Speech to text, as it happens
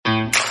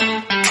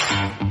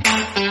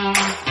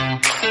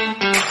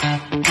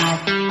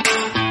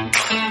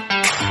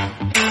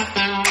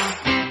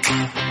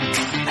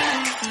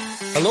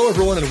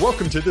everyone, and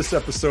welcome to this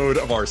episode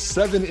of our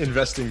 7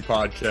 Investing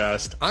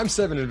podcast. I'm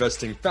 7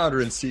 Investing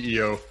founder and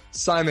CEO,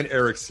 Simon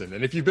Erickson.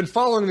 And if you've been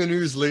following the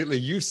news lately,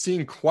 you've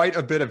seen quite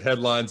a bit of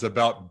headlines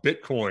about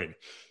Bitcoin.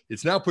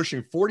 It's now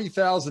pushing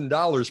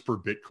 $40,000 per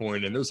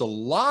Bitcoin, and there's a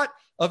lot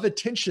of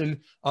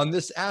attention on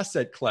this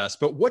asset class.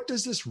 But what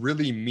does this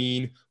really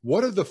mean?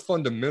 What are the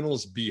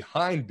fundamentals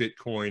behind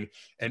Bitcoin?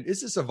 And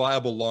is this a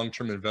viable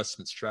long-term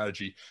investment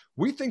strategy?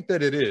 We think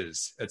that it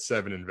is at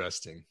 7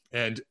 Investing.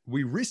 And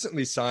we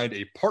recently signed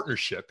a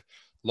partnership,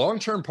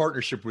 long-term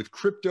partnership with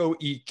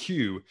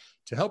CryptoEQ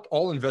to help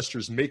all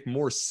investors make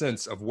more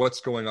sense of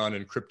what's going on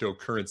in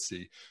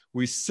cryptocurrency.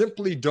 We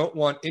simply don't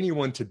want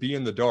anyone to be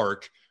in the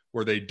dark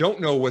where they don't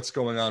know what's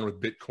going on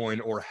with Bitcoin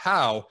or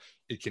how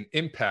it can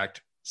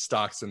impact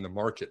stocks in the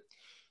market.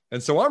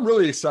 And so I'm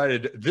really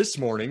excited this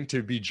morning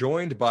to be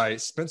joined by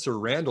Spencer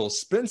Randall.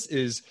 Spence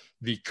is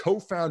the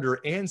co-founder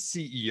and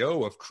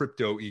CEO of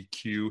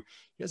CryptoEQ. He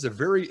has a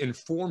very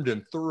informed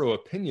and thorough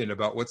opinion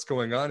about what's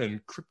going on in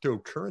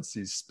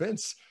cryptocurrencies.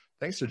 Spence,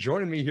 thanks for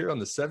joining me here on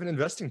the 7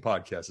 Investing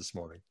podcast this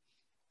morning.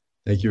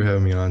 Thank you for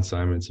having me on,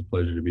 Simon. It's a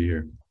pleasure to be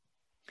here.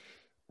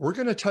 We're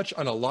going to touch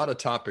on a lot of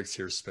topics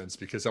here, Spence,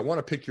 because I want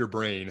to pick your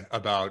brain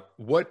about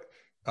what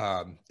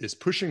is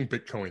pushing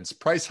Bitcoin's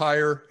price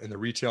higher in the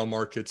retail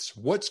markets,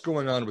 what's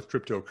going on with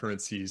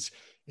cryptocurrencies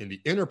in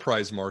the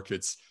enterprise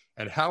markets,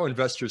 and how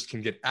investors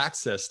can get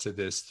access to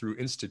this through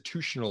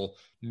institutional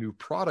new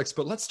products.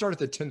 But let's start at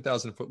the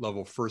 10,000 foot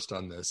level first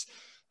on this.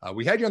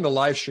 We had you on the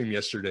live stream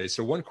yesterday.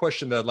 So one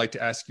question that I'd like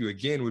to ask you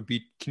again would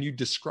be, can you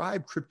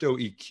describe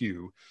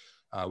CryptoEQ,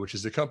 which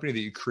is the company that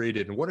you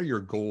created, and what are your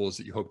goals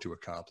that you hope to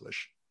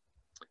accomplish?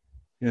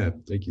 Yeah,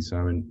 thank you,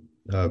 Simon.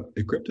 At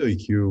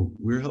CryptoEQ,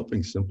 we're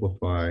helping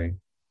simplify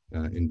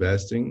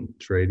investing,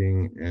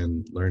 trading,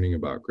 and learning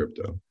about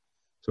crypto.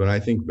 So when I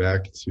think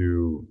back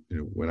to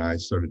when I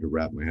started to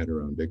wrap my head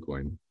around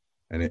Bitcoin,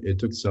 and it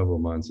took several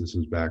months, this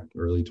was back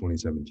early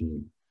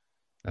 2017,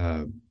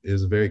 it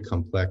was a very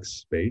complex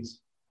space,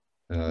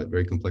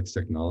 very complex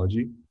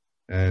technology,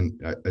 and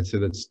I'd say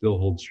that still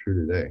holds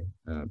true today.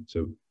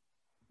 So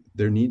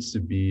there needs to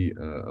be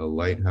a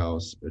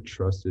lighthouse, a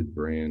trusted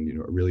brand,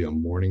 really a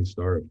morning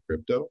star of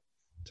crypto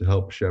to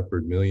help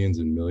shepherd millions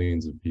and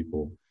millions of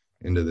people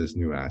into this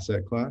new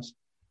asset class.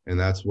 And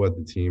that's what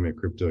the team at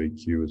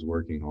CryptoEQ is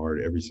working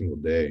hard every single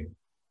day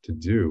to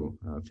do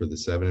for the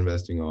 7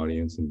 Investing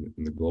audience and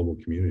the global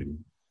community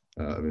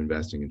of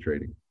investing and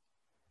trading.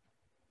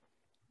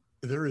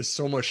 There is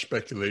so much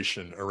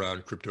speculation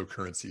around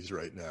cryptocurrencies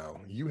right now.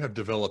 You have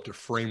developed a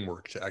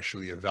framework to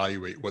actually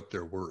evaluate what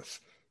they're worth.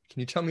 Can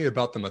you tell me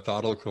about the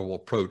methodical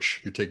approach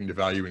you're taking to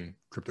valuing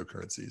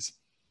cryptocurrencies?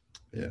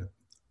 Yeah,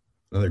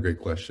 another great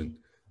question.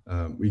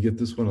 We get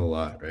this one a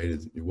lot, right?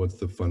 What's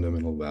the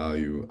fundamental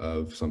value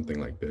of something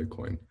like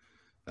Bitcoin?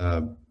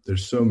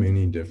 There's so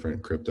many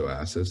different crypto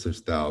assets. There's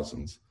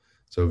thousands.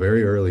 So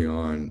very early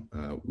on,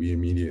 we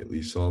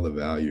immediately saw the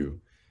value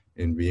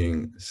in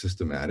being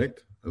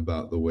systematic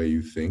about the way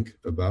you think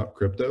about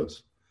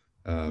cryptos.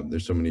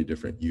 There's so many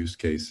different use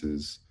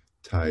cases,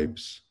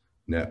 types,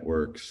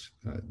 networks.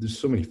 There's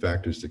so many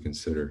factors to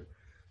consider.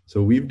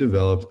 So we've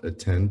developed a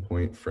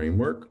 10-point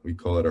framework. We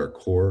call it our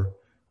core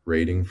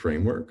rating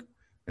framework.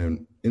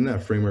 And in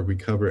that framework, we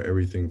cover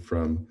everything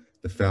from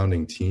the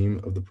founding team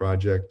of the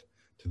project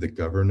to the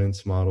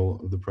governance model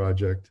of the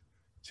project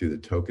to the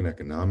token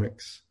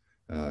economics.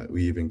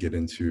 We even get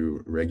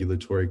into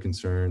regulatory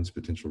concerns,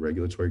 potential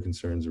regulatory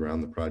concerns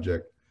around the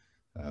project.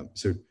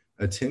 So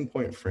a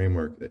 10-point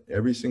framework that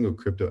every single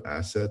crypto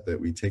asset that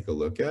we take a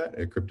look at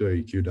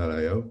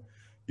cryptoeq.io,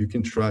 you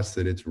can trust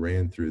that it's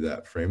ran through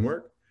that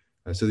framework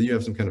so that you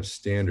have some kind of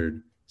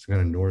standard, some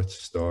kind of North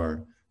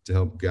Star to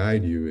help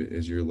guide you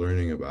as you're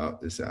learning about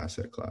this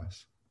asset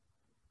class.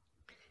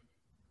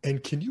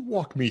 And can you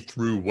walk me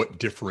through what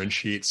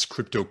differentiates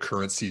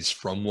cryptocurrencies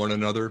from one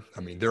another? I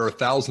mean, there are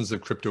thousands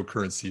of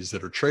cryptocurrencies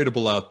that are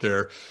tradable out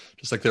there,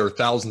 just like there are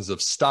thousands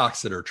of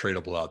stocks that are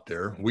tradable out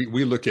there.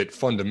 We look at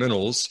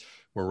fundamentals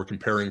where we're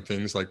comparing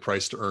things like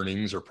price to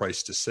earnings or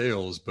price to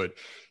sales, but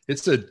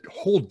it's a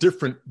whole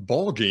different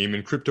ball game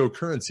in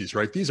cryptocurrencies,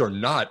 right? These are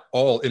not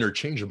all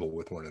interchangeable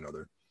with one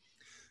another.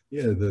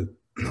 Yeah,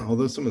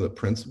 although some of the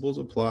principles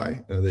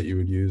apply that you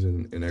would use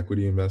in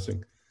equity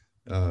investing,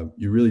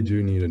 you really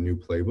do need a new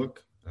playbook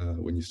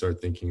when you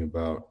start thinking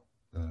about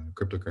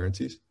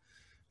cryptocurrencies.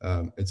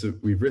 And so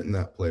we've written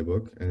that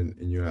playbook, and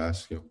you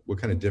ask, what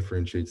kind of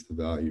differentiates the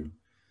value?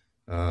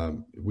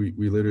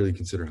 We literally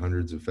consider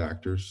hundreds of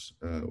factors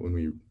when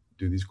we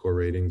do these core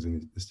ratings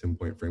and this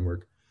 10-point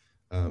framework.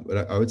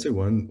 But I would say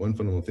one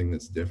fundamental thing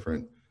that's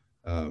different,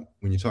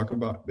 when you talk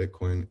about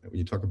Bitcoin, when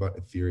you talk about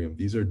Ethereum,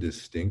 these are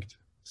distinct,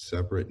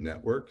 separate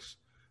networks,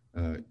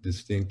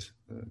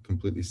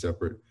 completely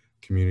separate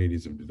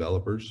communities of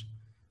developers.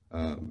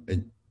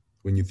 And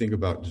when you think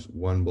about just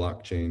one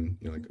blockchain,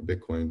 like a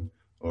Bitcoin,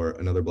 or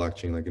another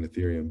blockchain like an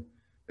Ethereum,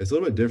 it's a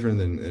little bit different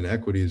than in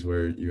equities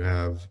where you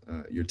have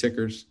your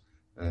tickers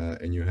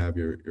and you have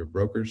your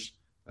brokers.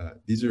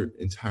 These are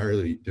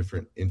entirely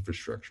different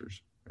infrastructures,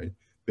 right?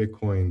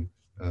 Bitcoin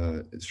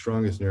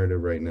strongest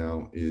narrative right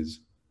now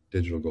is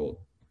digital gold.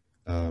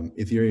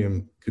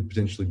 Ethereum could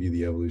potentially be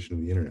the evolution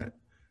of the internet.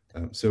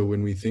 So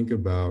when we think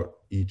about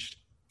each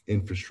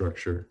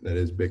infrastructure that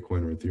is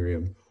Bitcoin or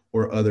Ethereum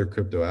or other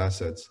crypto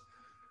assets,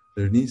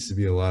 there needs to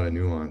be a lot of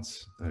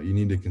nuance. You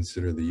need to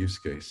consider the use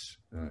case.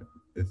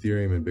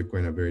 Ethereum and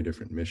Bitcoin have very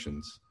different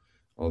missions,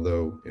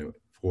 although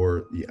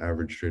for the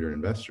average trader and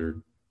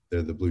investor,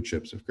 they're the blue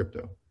chips of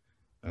crypto.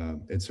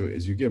 And so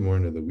as you get more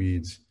into the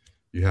weeds,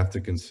 you have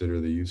to consider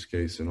the use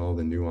case and all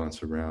the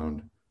nuance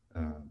around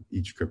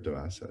each crypto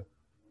asset.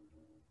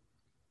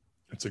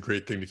 It's a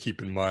great thing to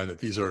keep in mind that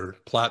these are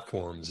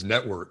platforms,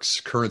 networks,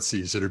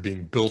 currencies that are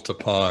being built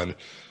upon.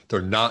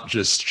 They're not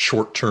just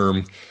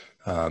short-term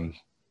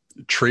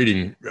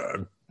trading.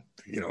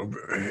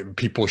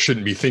 People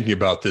shouldn't be thinking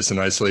about this in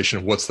isolation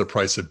of what's the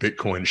price of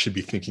Bitcoin. Should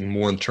be thinking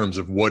more in terms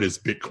of what is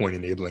Bitcoin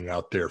enabling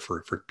out there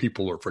for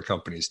people or for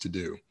companies to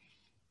do.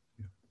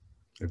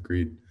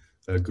 Agreed.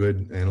 A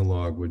good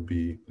analog would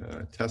be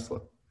Tesla.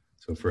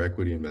 So for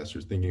equity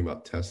investors thinking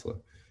about Tesla,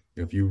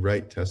 if you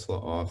write Tesla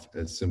off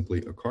as simply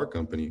a car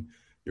company,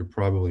 you're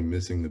probably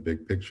missing the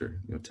big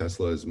picture.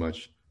 Tesla is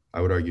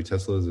I would argue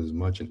Tesla is as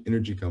much an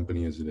energy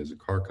company as it is a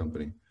car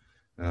company.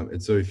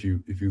 And so if you're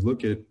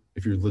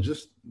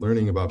just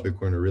learning about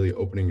Bitcoin or really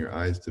opening your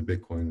eyes to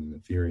Bitcoin and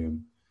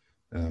Ethereum,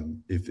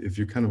 if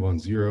you're kind of on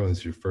zero and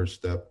it's your first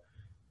step,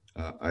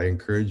 I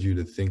encourage you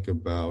to think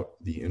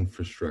about the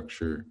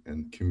infrastructure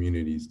and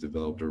communities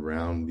developed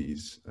around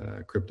these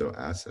crypto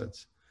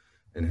assets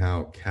and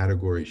how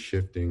category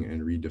shifting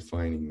and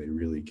redefining they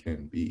really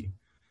can be.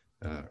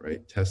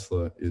 Right?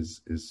 Tesla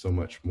is so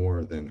much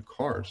more than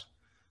cars.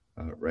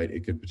 Right?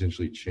 It could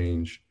potentially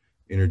change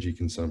energy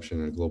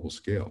consumption on a global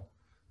scale.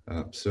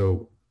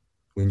 So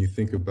when you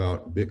think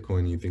about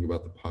Bitcoin, you think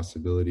about the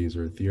possibilities,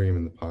 or Ethereum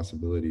and the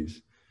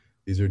possibilities.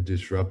 These are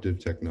disruptive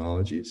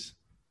technologies.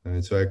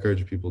 And so I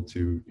encourage people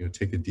to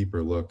take a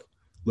deeper look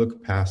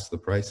past the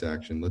price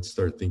action. Let's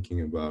start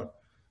thinking about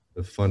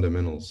the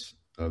fundamentals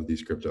of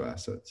these crypto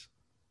assets.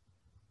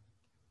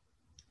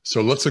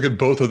 So let's look at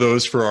both of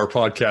those for our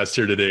podcast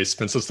here today,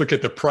 Spence. Let's look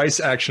at the price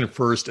action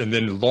first, and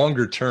then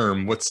longer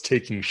term, what's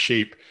taking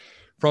shape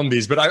from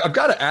these. But I've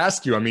got to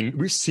ask you,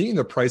 we've seen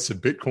the price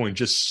of Bitcoin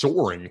just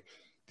soaring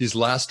these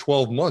last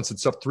 12 months.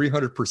 It's up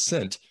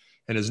 300%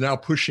 and is now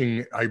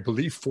pushing, I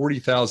believe,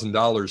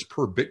 $40,000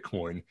 per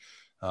Bitcoin,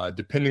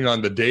 depending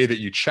on the day that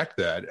you check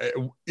that.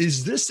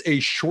 Is this a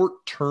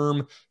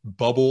short-term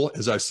bubble,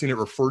 as I've seen it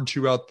referred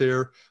to out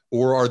there,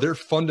 or are there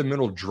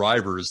fundamental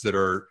drivers that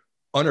are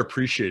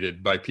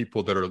unappreciated by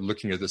people that are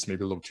looking at this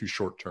maybe a little too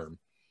short-term?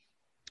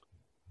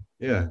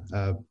 Yeah,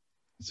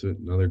 it's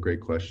another great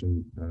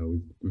question.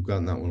 We've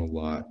gotten that one a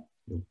lot.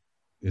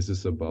 Is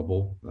this a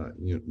bubble?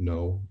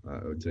 No,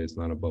 I would say it's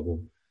not a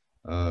bubble.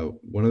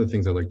 One of the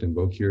things I like to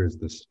invoke here is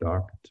the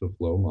stock to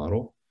flow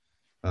model.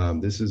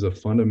 This is a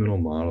fundamental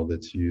model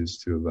that's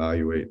used to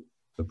evaluate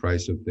the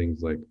price of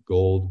things like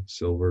gold,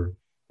 silver,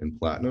 and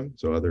platinum,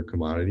 so other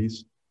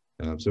commodities.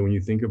 So when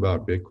you think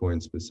about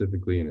Bitcoin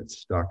specifically in its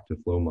stock to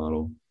flow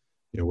model,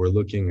 we're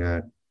looking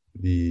at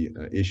the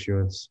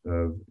issuance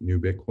of new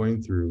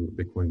Bitcoin through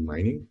Bitcoin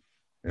mining,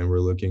 and we're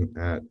looking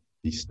at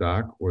the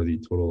stock or the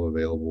total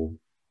available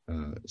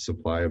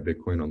supply of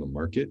Bitcoin on the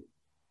market.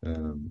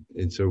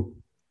 And so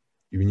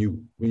when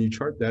you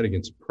chart that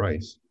against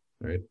price,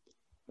 right,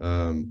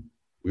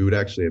 we would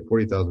actually at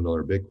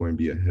 $40,000 Bitcoin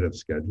be ahead of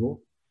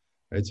schedule,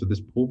 right? So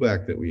this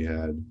pullback that we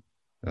had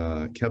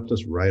kept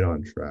us right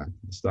on track.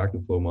 The stock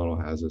to flow model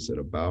has us at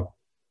about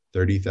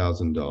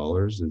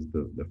 $30,000 is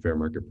the fair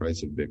market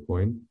price of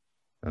Bitcoin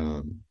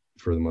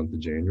for the month of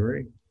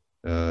January,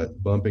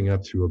 bumping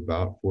up to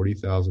about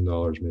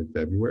 $40,000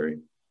 mid-February.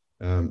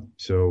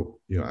 So,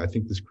 I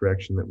think this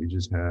correction that we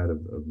just had of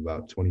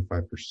about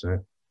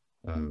 25%,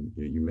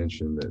 you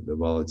mentioned that the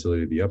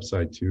volatility of the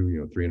upside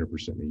too,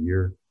 300% in a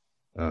year,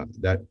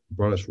 that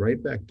brought us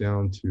right back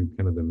down to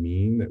kind of the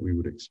mean that we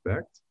would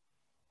expect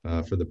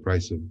for the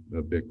price of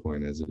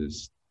Bitcoin as it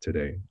is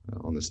today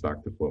on the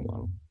stock to flow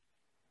model.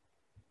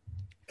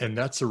 And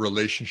that's a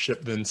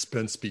relationship then,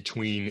 Spence,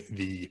 between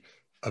the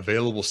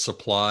available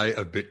supply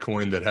of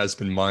Bitcoin that has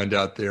been mined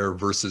out there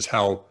versus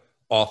how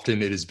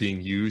often it is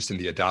being used and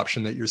the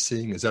adoption that you're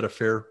seeing. Is that a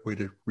fair way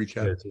to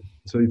recap? Yeah,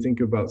 so you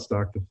think about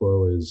stock to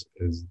flow is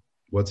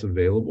what's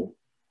available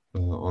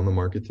on the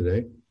market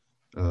today,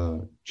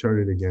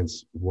 charted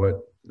against what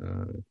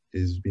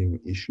is being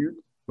issued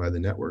by the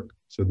network.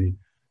 So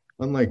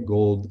unlike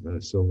gold,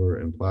 silver,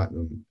 and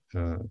platinum,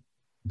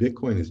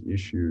 Bitcoin is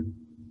issued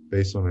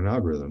based on an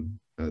algorithm.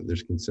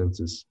 There's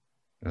consensus.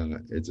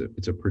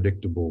 It's a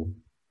predictable,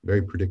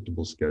 very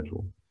predictable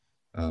schedule.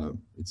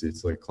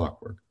 It's like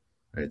clockwork,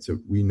 right? So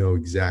we know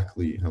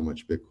exactly how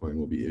much Bitcoin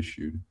will be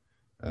issued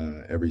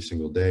every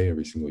single day,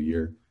 every single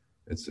year.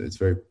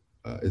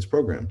 It's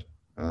programmed.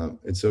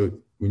 And so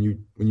when you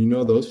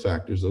know those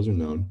factors, those are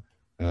known,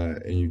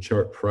 and you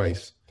chart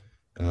price,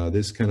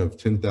 this kind of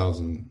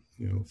 10,000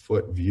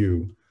 foot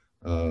view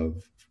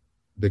of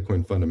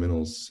Bitcoin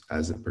fundamentals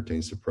as it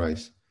pertains to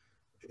price,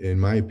 in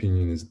my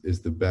opinion,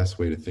 is the best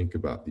way to think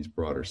about these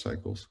broader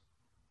cycles.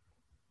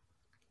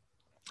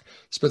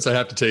 Spence, I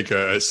have to take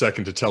a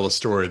second to tell a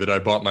story that I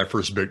bought my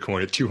first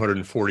Bitcoin at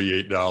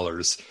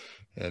 $248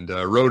 and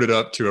rode it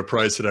up to a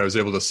price that I was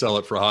able to sell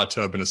it for a hot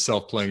tub and a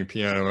self-playing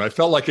piano. And I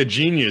felt like a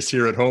genius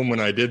here at home when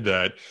I did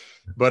that.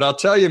 But I'll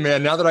tell you,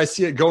 man, now that I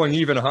see it going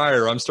even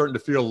higher, I'm starting to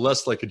feel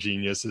less like a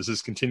genius as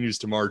this continues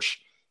to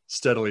march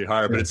steadily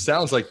higher. But it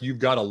sounds like you've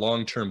got a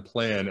long-term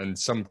plan and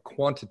some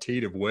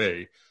quantitative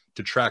way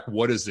to track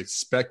what is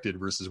expected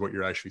versus what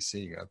you're actually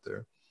seeing out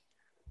there.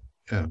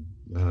 Yeah,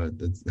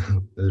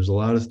 there's a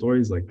lot of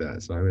stories like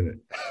that. So I'm in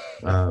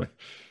it.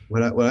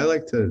 What I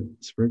like to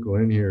sprinkle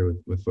in here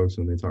with folks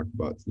when they talk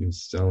about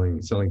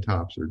selling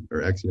tops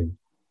or exiting,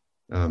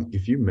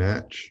 if you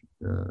match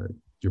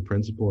your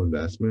principal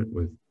investment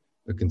with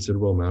a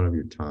considerable amount of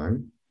your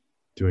time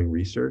doing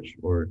research,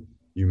 or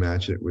you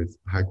match it with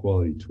high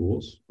quality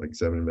tools like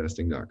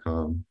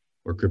 7investing.com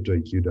or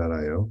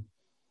CryptoEQ.io,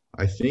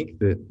 I think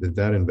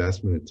that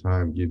investment of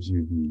time gives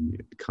you the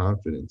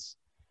confidence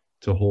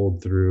to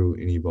hold through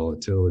any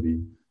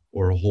volatility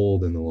or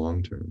hold in the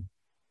long term.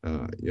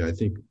 I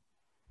think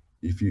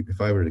if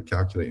I were to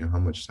calculate how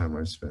much time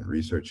I've spent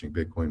researching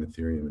Bitcoin,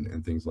 Ethereum,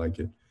 and things like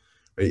it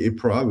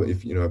probably,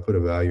 if I put a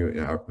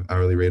value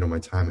hourly rate on my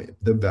time,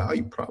 the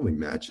value probably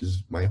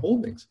matches my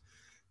holdings.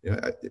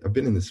 I've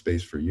been in this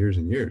space for years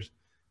and years,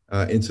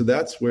 and so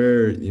that's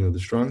where the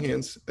strong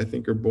hands, I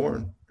think, are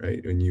born.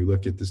 Right, when you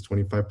look at this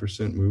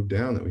 25% move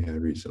down that we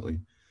had recently,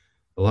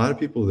 a lot of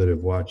people that have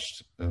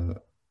watched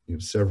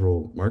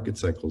several market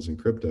cycles in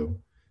crypto,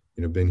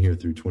 been here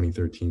through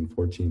 2013,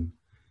 14.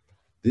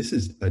 This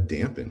is a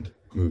dampened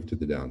move to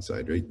the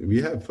downside, right?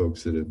 We have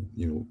folks that have,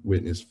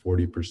 witnessed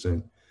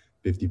 40%,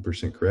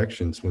 50%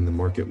 corrections when the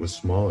market was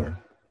smaller.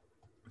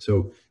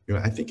 So,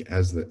 I think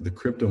as the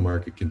crypto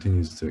market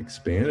continues to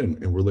expand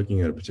and we're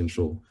looking at a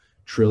potential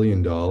 $1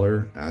 trillion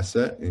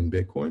asset in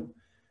Bitcoin,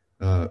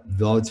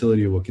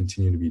 volatility will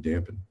continue to be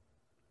dampened.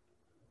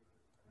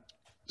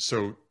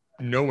 So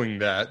knowing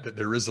that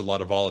there is a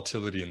lot of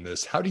volatility in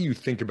this, how do you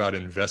think about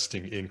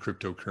investing in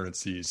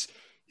cryptocurrencies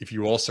if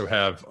you also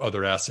have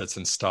other assets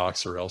in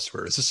stocks or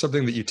elsewhere? Is this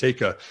something that you take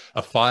a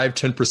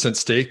 5-10%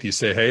 stake? You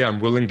say, hey, I'm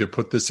willing to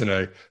put this in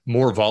a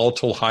more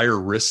volatile, higher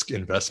risk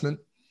investment?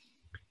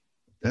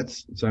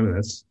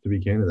 Simon, to be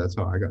candid, that's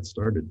how I got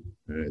started.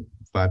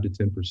 5 to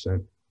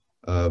 10%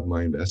 of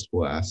my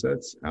investable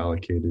assets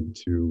allocated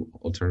to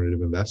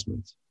alternative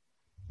investments.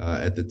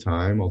 At the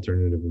time,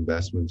 alternative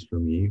investments for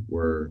me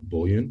were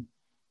bullion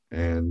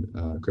and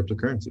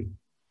cryptocurrency.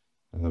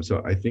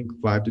 So I think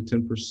 5 to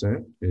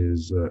 10%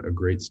 is a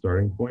great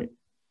starting point.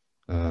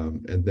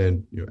 And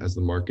then, as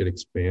the market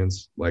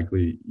expands,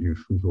 likely you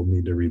will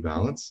need to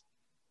rebalance.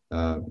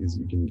 Is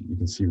you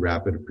can see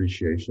rapid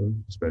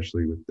appreciation,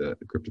 especially with the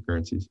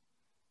cryptocurrencies.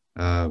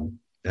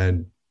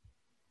 And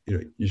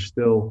you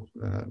still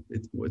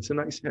it's a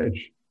nice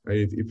hedge,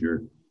 right?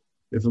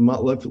 If a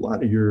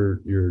lot of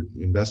your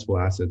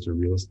investable assets are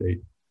real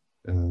estate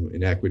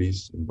and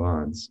equities and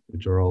bonds,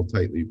 which are all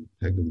tightly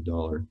pegged to the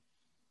dollar,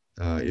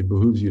 it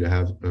behooves you to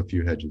have a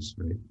few hedges,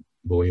 right?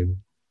 Bullion,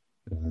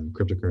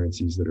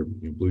 cryptocurrencies that are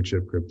blue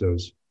chip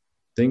cryptos,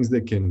 things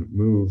that can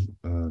move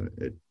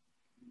at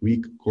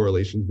weak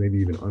correlations, maybe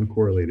even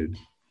uncorrelated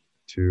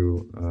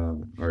to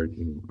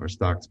our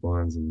stocks,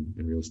 bonds, and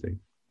real estate.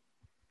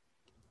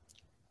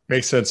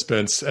 Makes sense,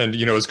 Spence. And,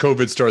 as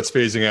COVID starts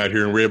phasing out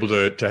here and we're able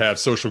to have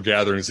social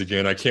gatherings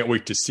again, I can't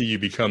wait to see you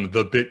become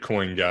the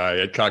Bitcoin guy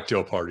at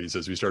cocktail parties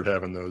as we start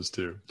having those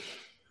too.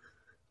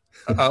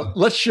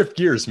 Let's shift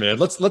gears, man.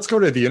 Let's go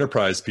to the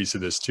enterprise piece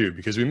of this too,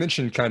 because we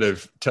mentioned kind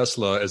of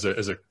Tesla as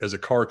a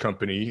car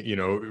company,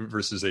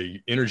 versus a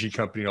energy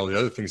company and all the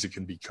other things it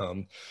can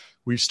become.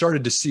 We've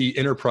started to see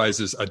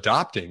enterprises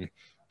adopting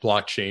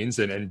blockchains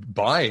and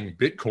buying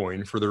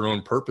Bitcoin for their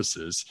own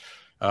purposes.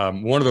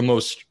 One of the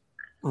most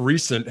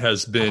recent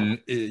has been,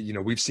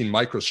 we've seen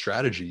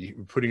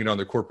MicroStrategy putting it on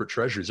their corporate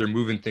treasuries. They're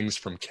moving things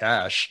from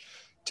cash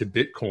to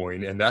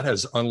Bitcoin, and that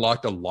has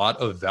unlocked a lot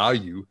of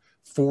value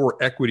for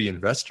equity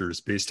investors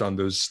based on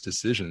those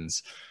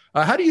decisions.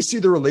 How do you see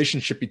the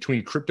relationship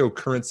between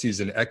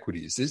cryptocurrencies and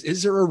equities?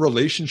 Is there a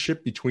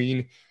relationship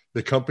between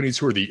the companies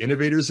who are the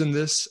innovators in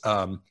this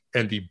and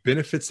the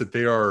benefits that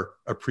they are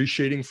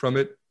appreciating from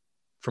it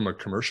from a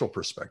commercial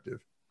perspective?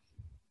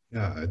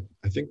 Yeah,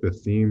 I think the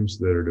themes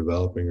that are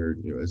developing are,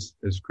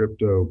 as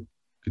crypto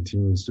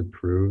continues to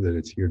prove that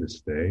it's here to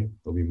stay,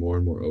 there'll be more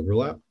and more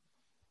overlap.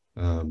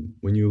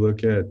 When you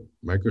look at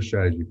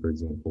MicroStrategy, for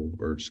example,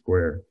 or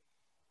Square,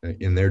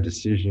 in their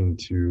decision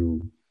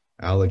to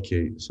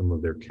allocate some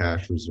of their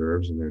cash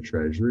reserves in their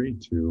treasury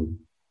to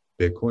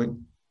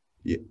Bitcoin,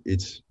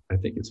 I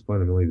think it's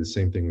fundamentally the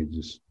same thing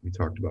we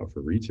talked about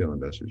for retail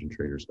investors and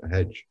traders, a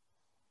hedge,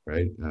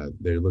 right?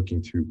 They're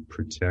looking to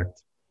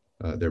protect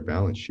their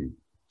balance sheet,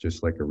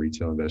 just like a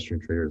retail investor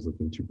and trader is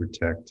looking to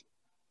protect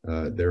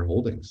their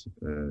holdings,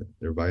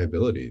 their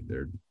viability,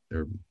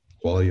 their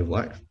quality of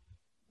life.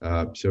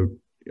 So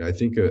I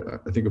think of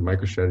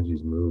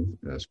MicroStrategy's move,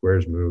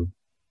 Square's move,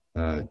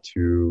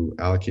 to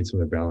allocate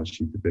some of their balance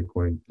sheet to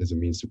Bitcoin as a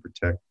means to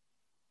protect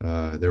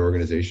their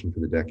organization for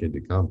the decade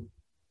to come.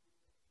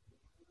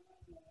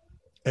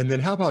 And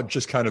then how about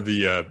just kind of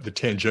the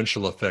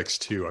tangential effects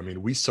too? I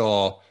mean, we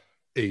saw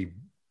a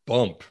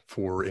bump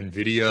for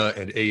Nvidia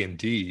and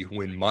AMD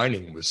when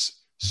mining was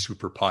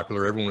super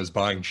popular. Everyone was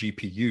buying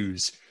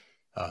GPUs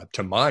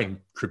to mine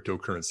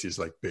cryptocurrencies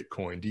like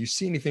Bitcoin. Do you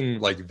see anything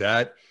like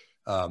that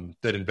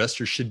that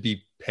investors should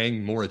be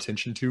paying more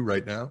attention to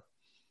right now?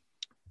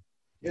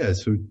 Yeah,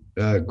 so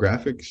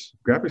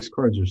graphics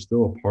cards are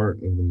still a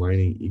part of the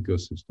mining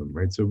ecosystem,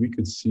 right? So we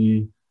could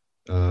see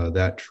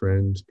that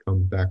trend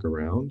come back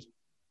around.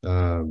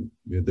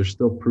 There's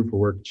still proof of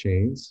work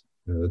chains.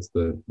 That's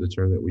the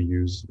term that we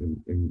use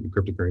in the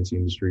cryptocurrency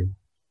industry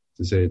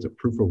to say it's a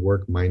proof of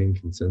work mining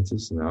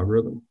consensus and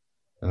algorithm.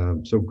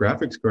 So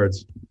graphics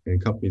cards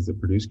and companies that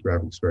produce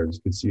graphics cards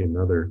could see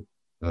another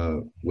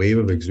wave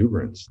of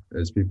exuberance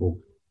as people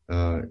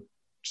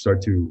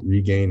start to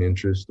regain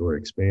interest or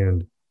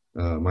expand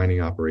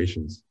mining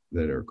operations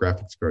that are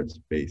graphics cards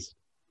based.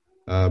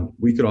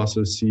 We could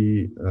also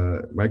see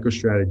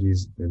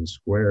MicroStrategy and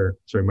Square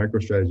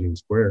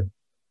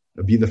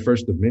be the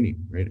first of many,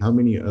 right? How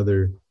many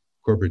other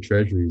corporate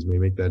treasuries may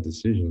make that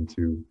decision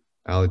to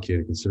allocate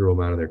a considerable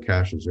amount of their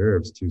cash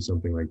reserves to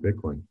something like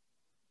Bitcoin?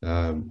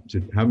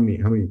 To how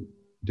many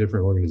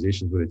different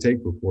organizations would it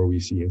take before we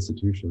see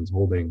institutions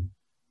holding,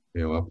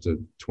 up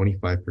to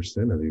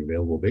 25% of the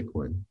available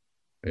Bitcoin?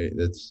 Right?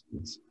 It's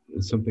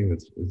something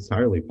that's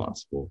entirely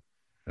possible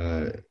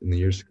in the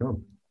years to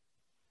come.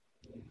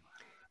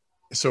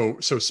 So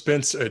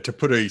Spence, to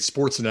put a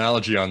sports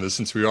analogy on this,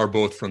 since we are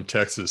both from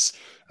Texas,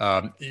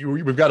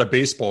 we've got a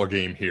baseball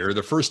game here.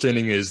 The first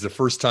inning is the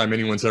first time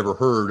anyone's ever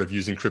heard of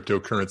using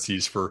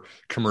cryptocurrencies for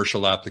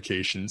commercial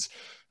applications.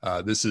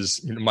 This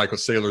is Michael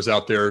Saylor's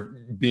out there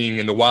being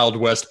in the Wild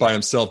West by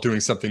himself, doing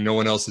something no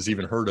one else has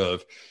even heard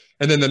of.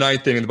 And then the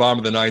ninth inning, the bottom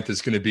of the ninth,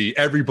 is going to be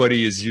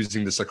everybody is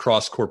using this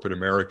across corporate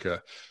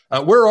America.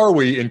 Where are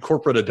we in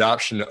corporate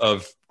adoption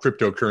of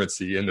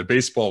cryptocurrency in the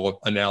baseball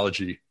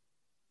analogy?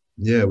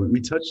 Yeah, we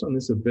touched on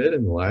this a bit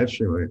in the live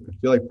stream. I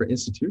feel like for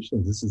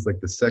institutions, this is like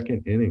the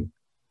second inning.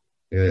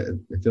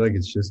 I feel like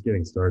it's just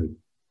getting started.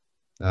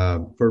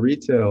 For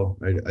retail,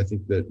 I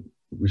think that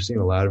we've seen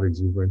a lot of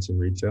exuberance in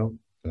retail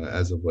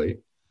as of late.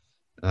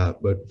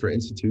 But for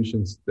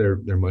institutions, they're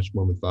much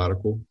more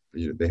methodical.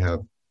 They have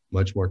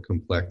much more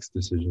complex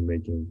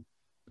decision-making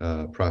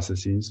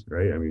processes,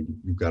 right? I mean,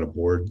 you've got a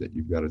board that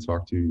you've got to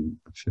talk to. You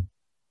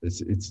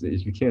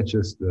can't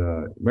just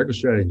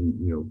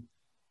MicroStrategy.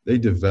 They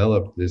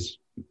developed this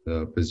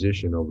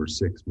position over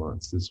 6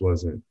 months. This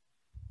wasn't,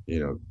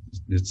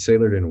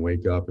 Saylor didn't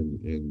wake up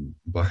and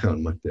buy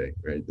on Monday,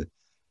 right?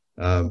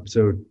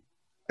 So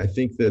I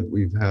think that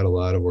we've had a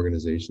lot of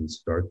organizations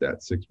start that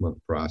 6-month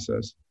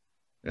process,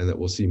 and that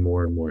we'll see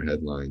more and more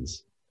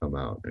headlines come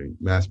out. I mean,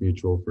 Mass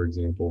Mutual, for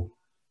example,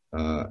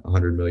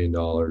 $100 million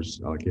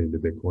allocated to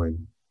Bitcoin.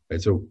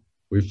 Right? So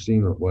we've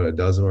seen a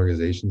dozen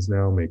organizations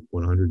now make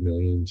 100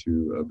 million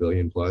to a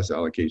billion plus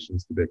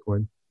allocations to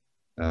Bitcoin.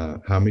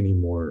 How many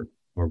more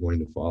are going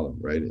to follow,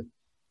 right?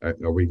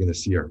 Are we going to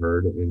see a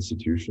herd of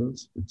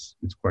institutions? It's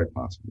quite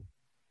possible.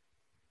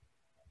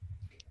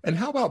 And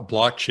how about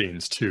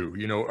blockchains too?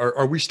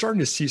 Are we starting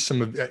to see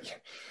some of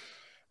that?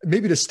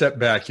 Maybe to step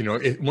back,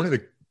 one of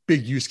the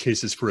big use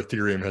cases for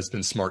Ethereum has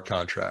been smart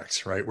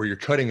contracts, right? Where you're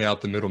cutting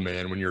out the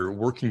middleman when you're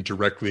working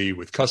directly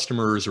with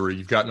customers, or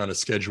you've gotten on a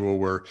schedule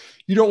where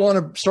you don't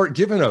want to start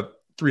giving up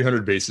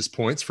 300 basis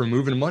points for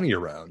moving money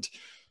around.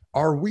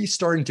 Are we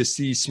starting to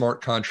see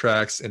smart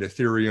contracts and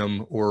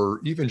Ethereum, or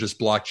even just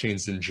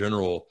blockchains in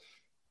general,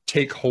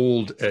 take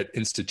hold at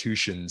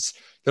institutions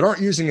that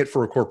aren't using it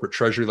for a corporate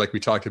treasury like we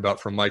talked about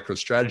from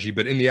MicroStrategy,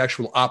 but in the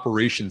actual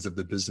operations of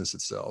the business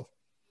itself?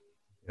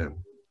 Yeah,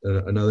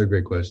 another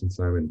great question,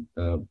 Simon.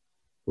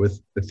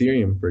 With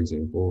Ethereum, for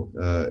example,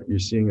 you're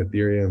seeing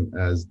Ethereum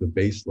as the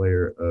base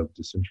layer of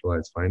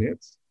decentralized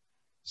finance.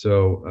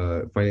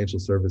 So financial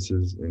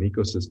services and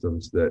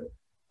ecosystems that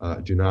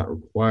do not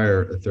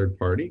require a third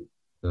party,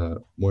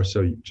 more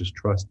so you just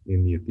trust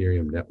in the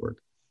Ethereum network.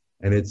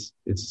 And it's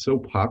so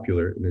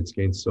popular and it's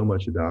gained so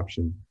much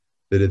adoption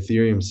that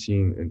Ethereum's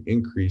seen an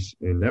increase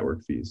in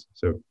network fees.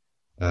 So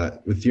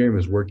Ethereum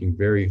is working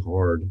very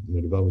hard, and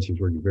the development team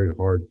is working very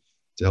hard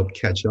to help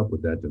catch up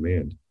with that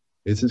demand.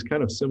 This is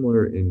kind of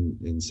similar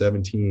in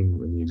 17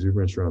 when the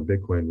exuberance around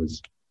Bitcoin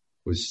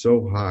was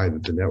so high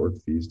that the network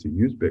fees to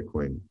use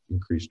Bitcoin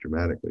increased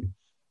dramatically.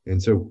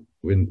 And so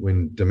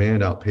when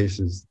demand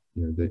outpaces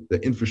the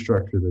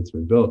infrastructure that's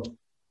been built,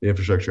 the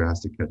infrastructure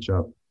has to catch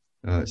up.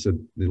 So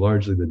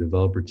largely the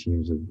developer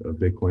teams of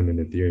Bitcoin and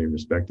Ethereum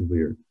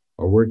respectively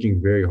are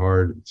working very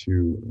hard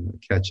to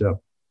catch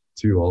up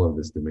to all of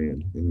this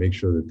demand and make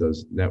sure that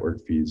those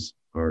network fees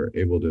are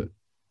able to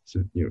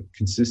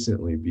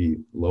consistently be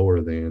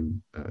lower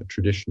than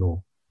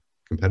traditional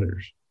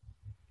competitors.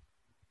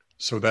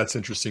 So that's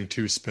interesting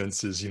too,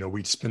 Spence, is,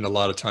 we spend a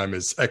lot of time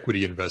as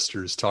equity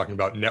investors talking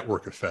about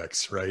network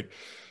effects, right?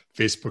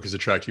 Facebook is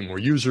attracting more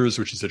users,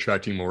 which is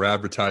attracting more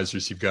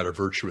advertisers. You've got a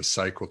virtuous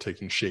cycle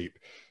taking shape.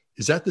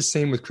 Is that the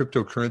same with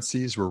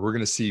cryptocurrencies, where we're going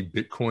to see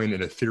Bitcoin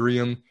and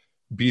Ethereum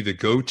be the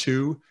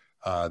go-to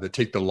that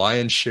take the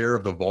lion's share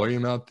of the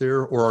volume out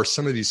there? Or are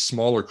some of these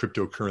smaller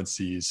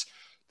cryptocurrencies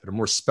that are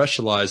more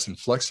specialized and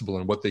flexible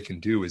in what they can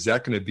do, is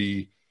that going to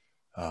be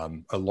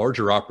a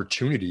larger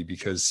opportunity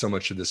because so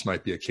much of this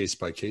might be a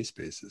case-by-case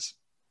basis?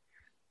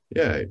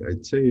 Yeah,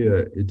 I'd say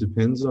it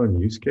depends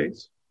on use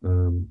case.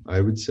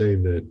 I would say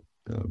that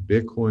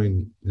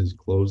Bitcoin has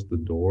closed the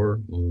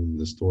door on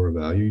the store of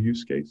value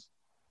use case,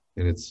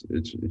 and it's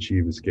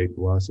achieved escape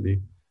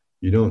velocity.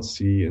 You don't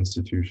see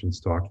institutions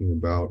talking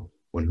about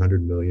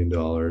 $100 million,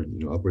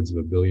 upwards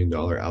of $1 billion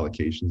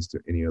allocations to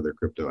any other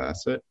crypto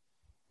asset.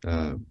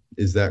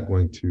 Is that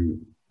going to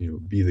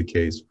be the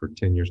case for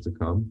 10 years to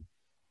come?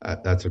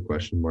 That's a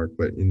question mark.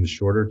 But in the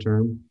shorter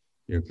term,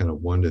 kind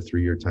of 1 to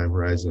 3 year time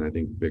horizon, I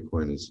think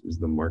Bitcoin is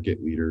the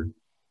market leader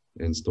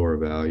in store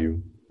of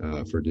value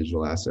for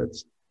digital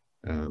assets.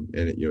 And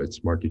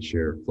its market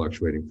share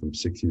fluctuating from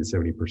 60 to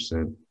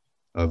 70%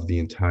 of the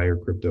entire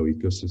crypto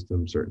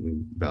ecosystem certainly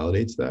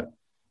validates that.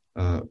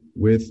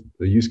 With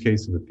the use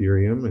case of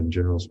Ethereum and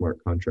general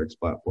smart contracts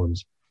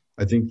platforms,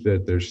 I think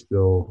that there's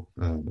still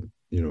an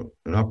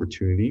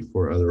opportunity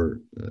for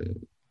other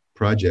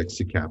projects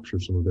to capture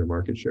some of their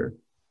market share.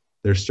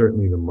 They're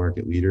certainly the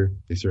market leader.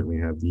 They certainly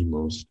have the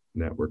most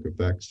network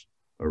effects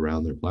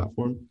around their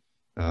platform.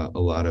 A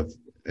lot of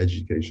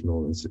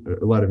institutions,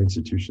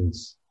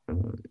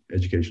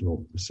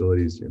 educational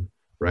facilities,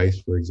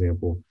 Rice, for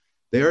example,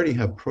 they already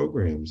have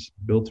programs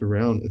built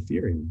around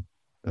Ethereum,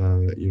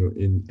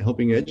 in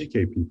helping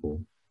educate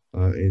people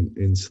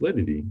in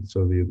Solidity.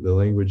 So the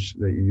language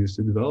that you use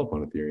to develop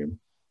on Ethereum,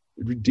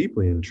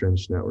 deeply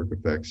entrenched network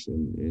effects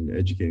in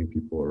educating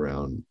people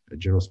around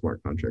general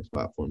smart contracts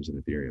platforms in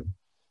Ethereum.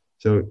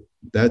 So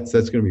that's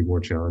going to be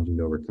more challenging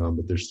to overcome,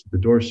 but the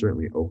door is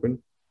certainly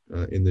open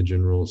in the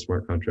general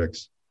smart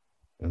contracts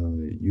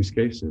use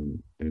case,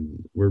 and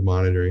we're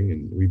monitoring,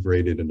 and we've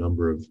rated a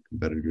number of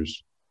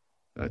competitors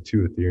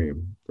to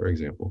Ethereum, for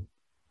example.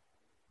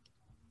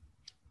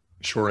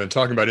 Sure. And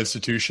talking about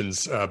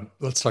institutions,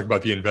 let's talk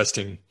about the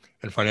investing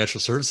and financial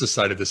services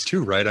side of this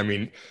too, right? I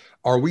mean,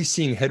 are we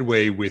seeing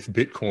headway with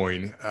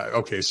Bitcoin?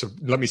 Okay, so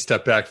let me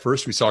step back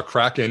first. We saw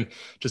Kraken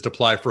just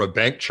apply for a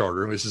bank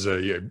charter. This is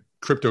a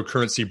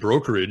cryptocurrency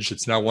brokerage.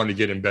 It's now wanting to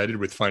get embedded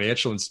with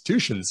financial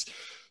institutions.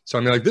 So,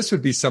 I mean, like, this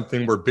would be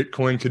something where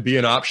Bitcoin could be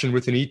an option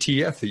with an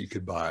ETF that you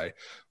could buy.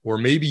 Or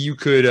maybe you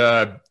could,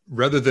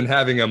 rather than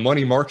having a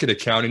money market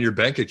account in your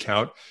bank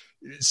account,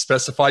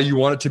 specify you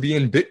want it to be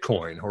in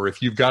Bitcoin. Or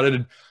if you've got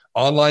an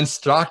online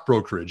stock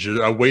brokerage,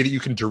 a way that you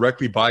can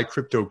directly buy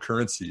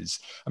cryptocurrencies.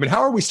 I mean,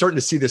 how are we starting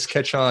to see this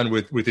catch on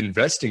with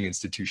investing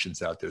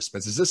institutions out there,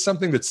 Spence? Is this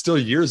something that's still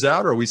years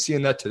out, or are we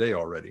seeing that today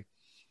already?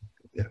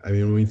 Yeah, I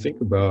mean, when we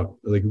think about,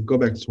 like, go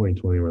back to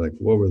 2020, we're like,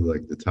 what were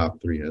like the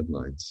top 3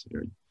 headlines?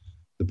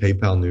 The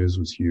PayPal news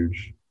was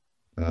huge.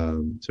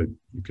 So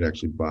you could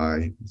actually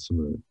buy some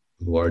of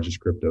the largest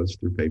cryptos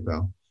through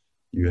PayPal.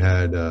 You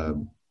had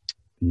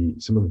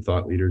some of the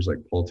thought leaders like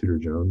Paul Tudor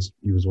Jones.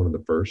 He was one of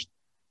the first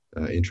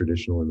in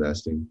traditional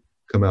investing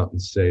come out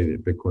and say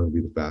that Bitcoin would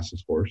be the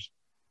fastest horse.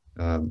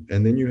 And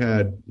then you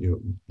had,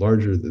 more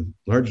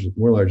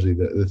largely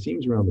the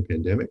themes around the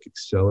pandemic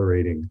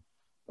accelerating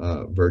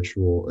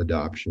virtual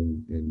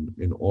adoption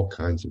in all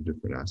kinds of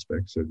different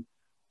aspects of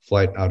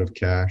flight out of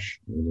cash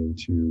and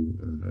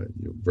into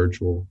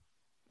virtual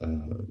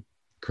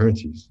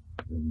currencies.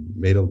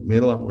 Made a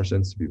lot more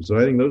sense to people. So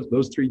I think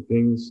those 3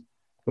 things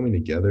coming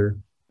together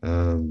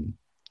kind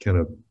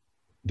of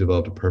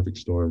developed a perfect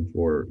storm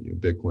for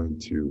Bitcoin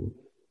to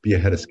be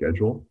ahead of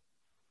schedule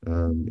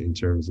in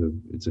terms of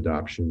its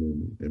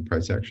adoption and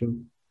price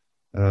action.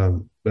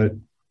 But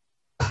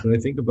when I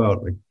think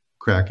about like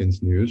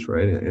Kraken's news,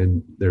 right,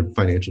 and their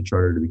financial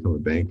charter to become a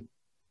bank,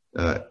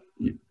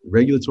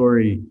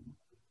 regulatory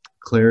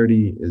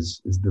clarity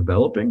is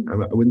developing. I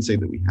wouldn't say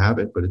that we have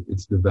it, but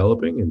it's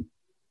developing.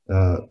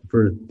 And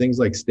for things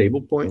like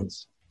stable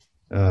coins,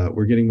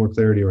 we're getting more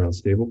clarity around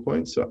stable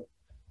coins. So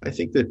I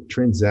think that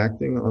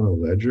transacting on a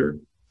ledger,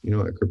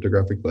 a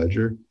cryptographic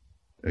ledger,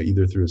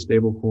 either through a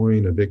stable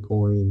coin, a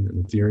Bitcoin,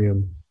 an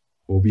Ethereum,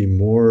 will be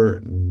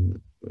more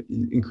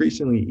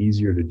increasingly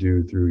easier to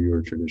do through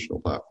your traditional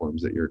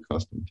platforms that you're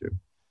accustomed to.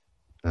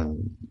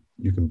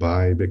 You can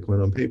buy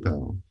Bitcoin on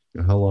PayPal.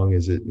 How long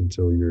is it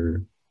until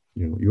your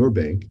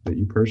bank that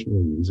you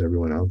personally use,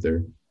 everyone out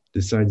there,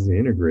 decides to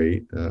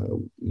integrate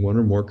one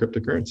or more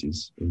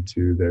cryptocurrencies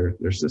into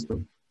their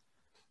system,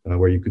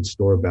 where you could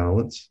store a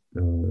balance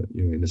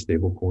in a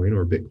stable coin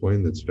or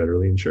Bitcoin that's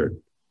federally insured?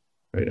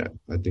 Right.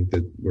 I think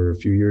that we're a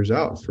few years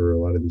out for a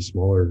lot of these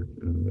smaller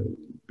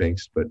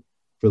banks, but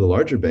for the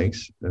larger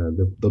banks,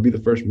 they'll be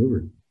the first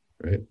mover.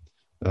 Right.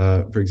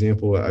 For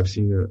example, I've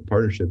seen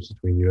partnerships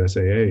between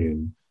USAA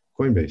and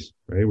Coinbase,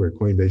 right, where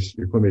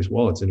your Coinbase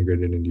wallet's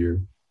integrated into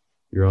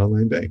your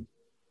online bank.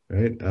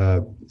 Right.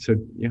 So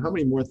how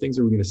many more things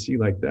are we going to see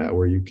like that,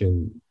 where you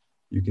can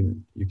you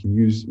can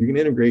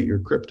integrate your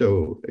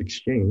crypto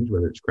exchange,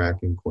 whether it's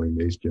Kraken,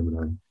 Coinbase,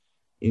 Gemini,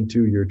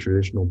 into your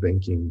traditional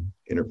banking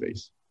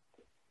interface.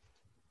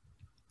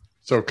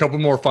 So a couple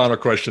more final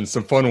questions,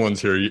 some fun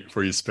ones here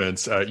for you,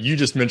 Spence. You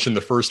just mentioned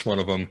the first one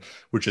of them,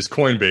 which is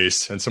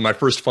Coinbase. And so my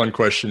first fun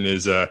question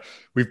is,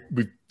 we've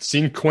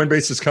seen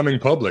Coinbase is coming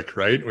public,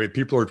 right?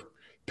 People are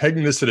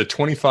pegging this at a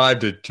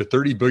 $25 to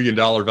 $30 billion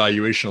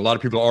valuation. A lot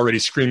of people are already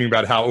screaming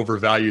about how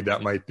overvalued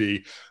that might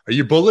be. Are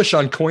you bullish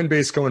on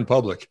Coinbase going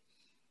public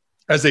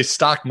as a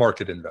stock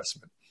market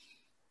investment?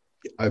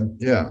 I'm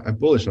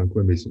bullish on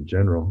Coinbase in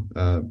general.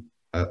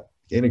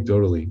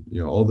 Anecdotally,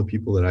 all the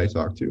people that I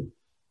talk to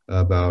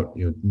about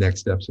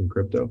next steps in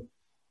crypto,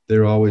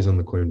 they're always on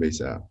the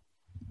Coinbase app.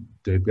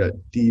 They've got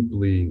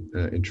deeply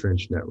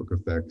entrenched network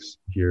effects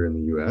here in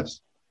the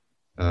US.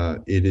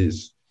 It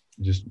is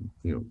just,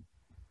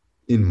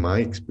 in my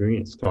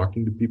experience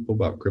talking to people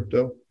about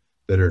crypto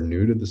that are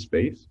new to the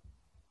space,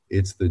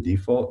 it's the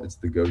default, it's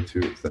the go-to,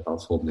 it's the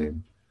household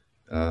name.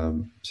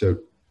 So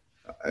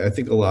I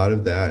think a lot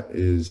of that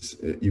is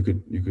you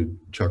could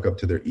chalk up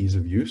to their ease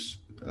of use.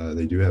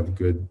 They do have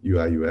good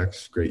UI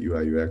UX, great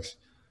UI UX.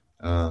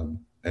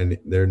 And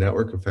their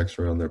network effects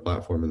around their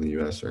platform in the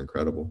US are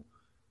incredible.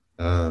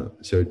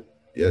 So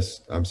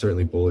yes, I'm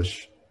certainly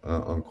bullish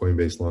on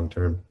Coinbase long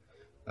term.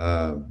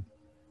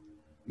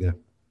 Yeah.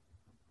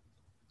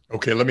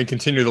 Okay, let me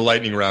continue the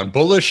lightning round.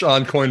 Bullish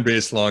on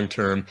Coinbase long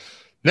term.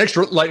 Next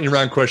lightning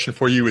round question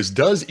for you is,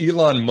 does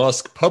Elon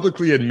Musk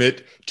publicly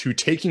admit to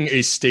taking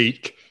a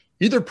stake,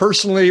 either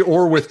personally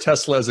or with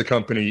Tesla as a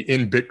company,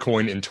 in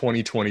Bitcoin in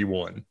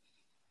 2021?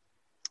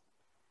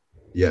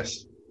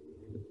 Yes.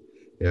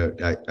 Yeah,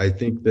 I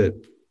think that,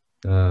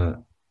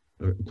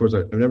 of course,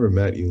 I've never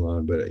met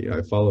Elon, but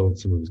I follow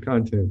some of his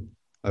content.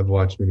 I've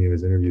watched many of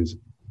his interviews.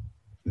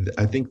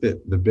 I think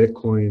that the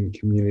Bitcoin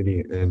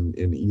community and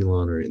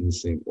Elon are in the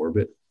same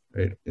orbit,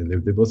 right? And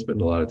they both spend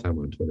a lot of time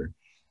on Twitter.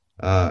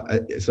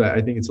 So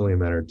I think it's only a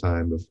matter of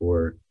time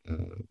before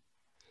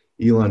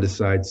Elon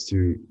decides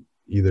to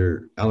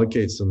either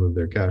allocate some of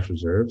their cash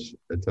reserves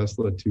at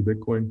Tesla to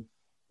Bitcoin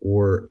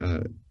or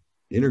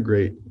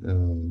integrate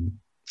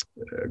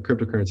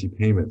cryptocurrency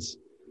payments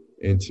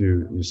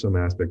into some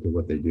aspect of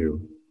what they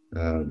do.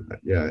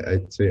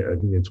 I'd say I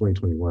think in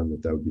 2021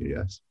 that would be a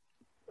yes.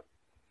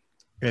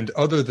 And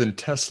other than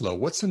Tesla,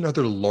 what's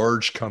another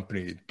large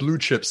company, blue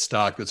chip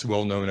stock that's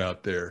well known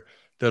out there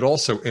that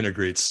also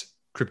integrates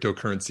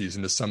cryptocurrencies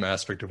into some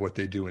aspect of what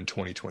they do in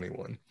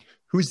 2021?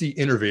 Who's the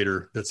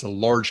innovator that's a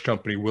large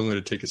company willing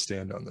to take a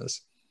stand on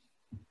this?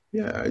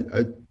 Yeah,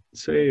 I'd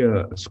say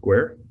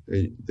Square.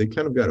 They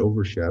kind of got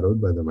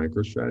overshadowed by the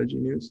MicroStrategy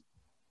news,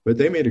 but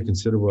they made a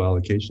considerable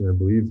allocation. I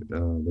believe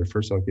their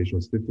first allocation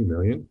was 50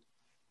 million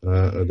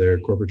of their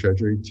corporate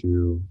treasury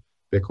to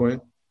Bitcoin.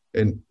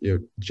 And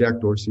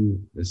Jack Dorsey,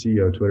 the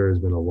CEO of Twitter, has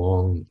been a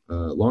long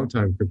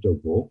time crypto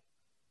bull.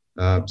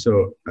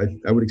 So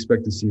I would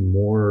expect to see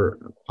more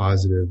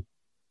positive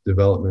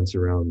developments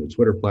around the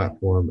Twitter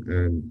platform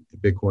and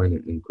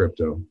Bitcoin and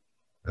crypto,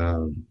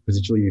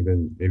 potentially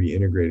even maybe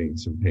integrating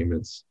some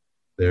payments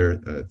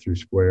there through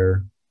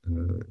Square.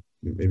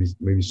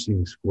 Maybe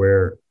seeing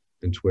Square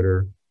and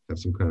Twitter have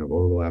some kind of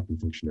overlapping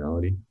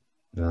functionality.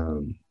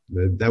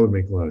 That would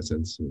make a lot of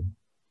sense to me.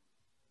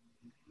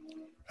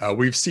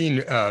 We've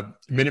seen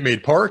Minute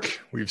Maid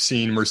Park. We've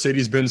seen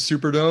Mercedes-Benz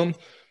Superdome.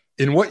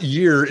 In what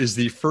year is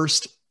the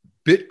first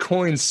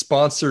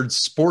Bitcoin-sponsored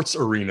sports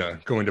arena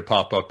going to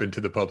pop up into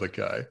the public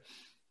eye?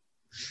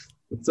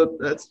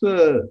 That's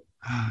the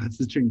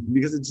trick,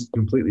 because it's a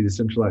completely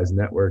decentralized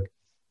network.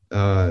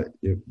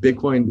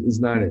 Bitcoin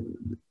is not.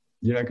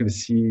 You're not going to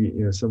see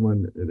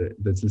someone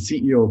that's the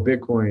CEO of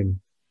Bitcoin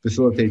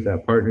facilitate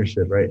that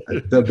partnership, right?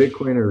 The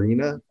Bitcoin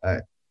arena.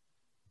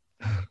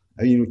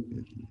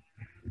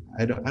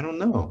 I don't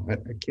know. I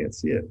can't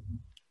see it.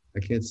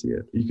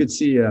 You could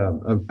see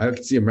I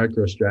could see a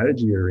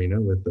MicroStrategy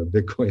arena with the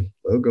Bitcoin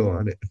logo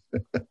on it.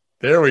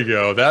 There we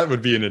go. That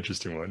would be an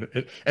interesting one.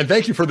 And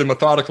thank you for the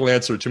methodical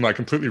answer to my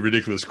completely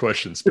ridiculous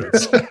question,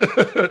 Spence.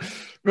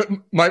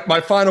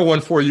 my final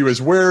one for you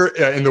is, where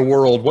in the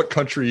world, what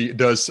country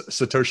does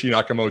Satoshi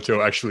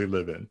Nakamoto actually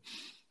live in?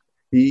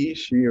 He,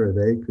 she, or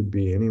they could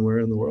be anywhere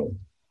in the world.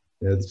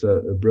 It's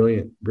a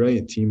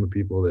brilliant team of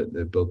people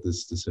that built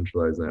this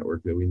decentralized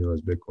network that we know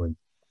as Bitcoin,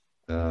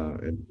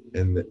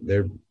 and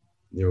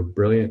they're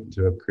brilliant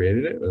to have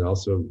created it, but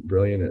also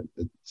brilliant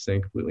at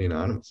staying completely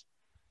anonymous.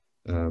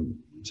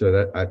 So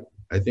that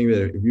I think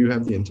that if you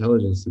have the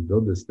intelligence to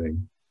build this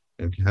thing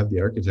and have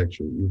the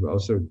architecture, you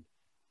also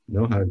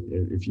know how.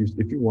 If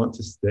you want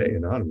to stay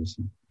anonymous,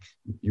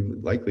 you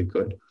likely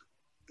could.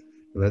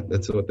 And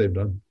that's what they've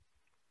done.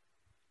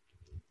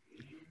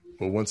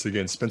 Well, once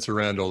again, Spencer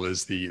Randall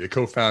is the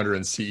co-founder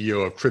and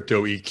CEO of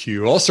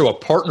CryptoEQ, also a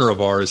partner of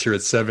ours here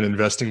at Seven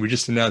Investing. We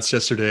just announced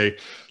yesterday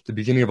the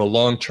beginning of a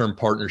long-term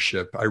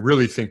partnership. I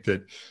really think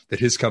that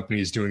his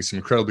company is doing some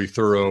incredibly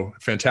thorough,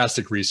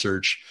 fantastic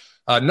research,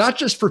 not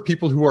just for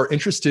people who are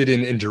interested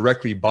in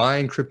directly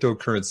buying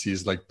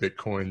cryptocurrencies like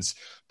Bitcoins,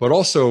 but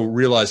also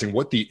realizing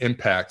what the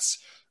impacts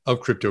of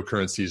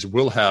cryptocurrencies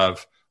will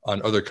have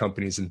on other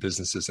companies and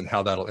businesses and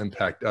how that'll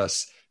impact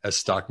us as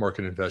stock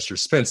market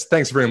investors. Spence,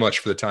 thanks very much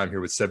for the time here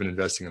with 7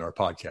 Investing in our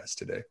podcast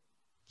today.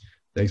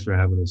 Thanks for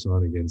having us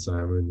on again,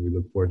 Simon. We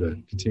look forward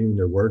to continuing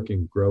to work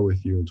and grow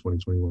with you in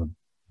 2021.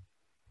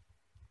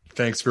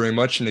 Thanks very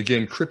much. And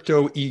again,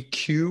 CryptoEQ.io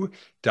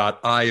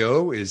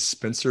is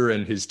Spencer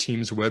and his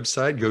team's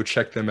website. Go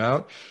check them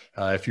out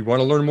if you want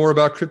to learn more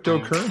about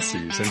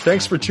cryptocurrencies. And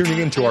thanks for tuning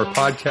into our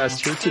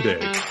podcast here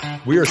today.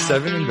 We are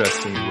 7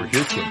 Investing, and we're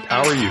here to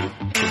empower you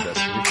to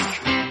invest in your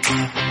future.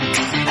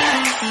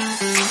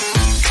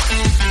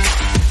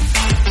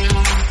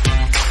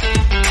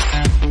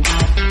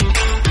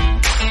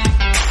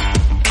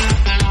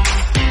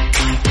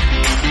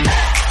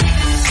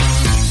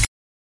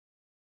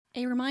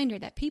 A reminder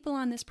that people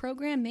on this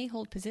program may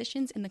hold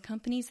positions in the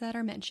companies that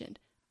are mentioned.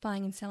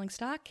 Buying and selling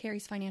stock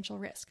carries financial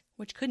risk,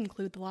 which could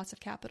include the loss of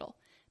capital.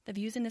 The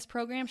views in this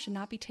program should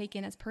not be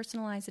taken as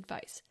personalized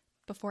advice.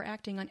 Before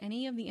acting on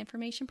any of the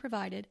information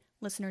provided,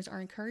 listeners are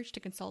encouraged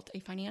to consult a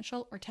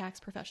financial or tax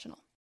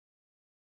professional.